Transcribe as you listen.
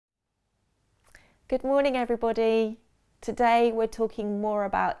Good morning, everybody. Today we're talking more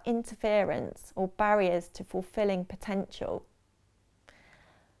about interference or barriers to fulfilling potential.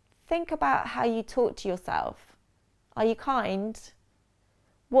 Think about how you talk to yourself. Are you kind?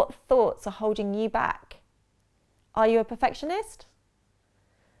 What thoughts are holding you back? Are you a perfectionist?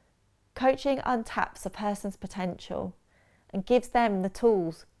 Coaching untaps a person's potential and gives them the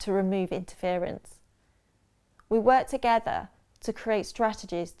tools to remove interference. We work together to create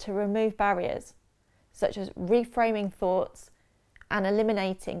strategies to remove barriers, such as reframing thoughts and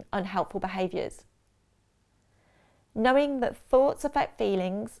eliminating unhelpful behaviours. Knowing that thoughts affect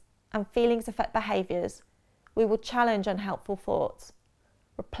feelings and feelings affect behaviours, we will challenge unhelpful thoughts,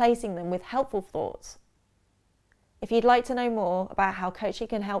 replacing them with helpful thoughts. If you'd like to know more about how coaching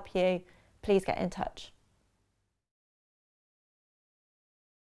can help you, please get in touch.